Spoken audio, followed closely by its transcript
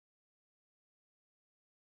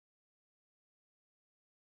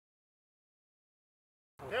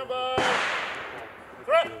Stand by.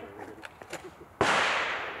 Threat.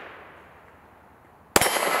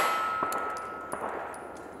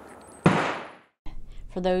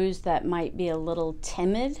 For those that might be a little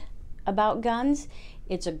timid about guns,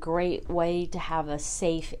 it's a great way to have a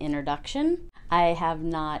safe introduction. I have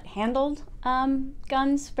not handled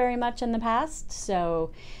guns very much in the past,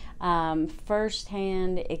 so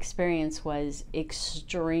first-hand experience was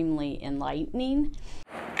extremely enlightening.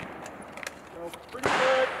 So pretty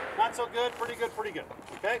good, not so good, pretty good, pretty good,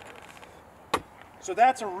 okay? So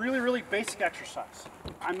that's a really, really basic exercise.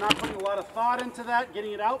 I'm not putting a lot of thought into that,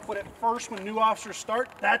 getting it out, but at first when new officers start,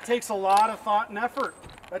 that takes a lot of thought and effort.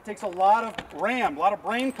 That takes a lot of RAM, a lot of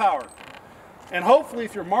brain power. And hopefully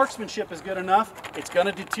if your marksmanship is good enough, it's going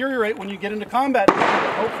to deteriorate when you get into combat,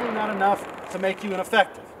 but hopefully not enough to make you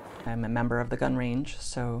ineffective. I'm a member of the gun range,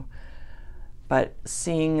 but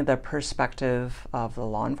seeing the perspective of the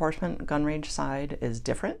law enforcement gun range side is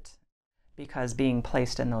different, because being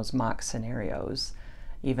placed in those mock scenarios,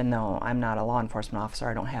 even though I'm not a law enforcement officer,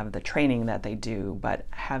 I don't have the training that they do, but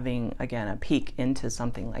having, again, a peek into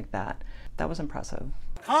something like that, that was impressive.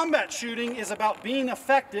 Combat shooting is about being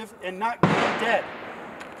effective and not being dead.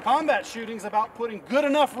 Combat shooting is about putting good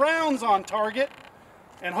enough rounds on target,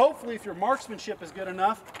 and hopefully if your marksmanship is good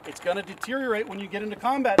enough, it's going to deteriorate when you get into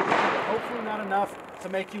combat, but hopefully not enough to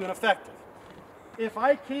make you ineffective. If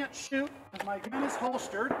I can't shoot because my gun is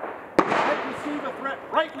holstered, I perceive a threat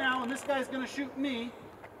right now and this guy's going to shoot me,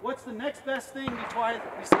 what's the next best thing besides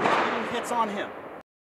getting hits on him?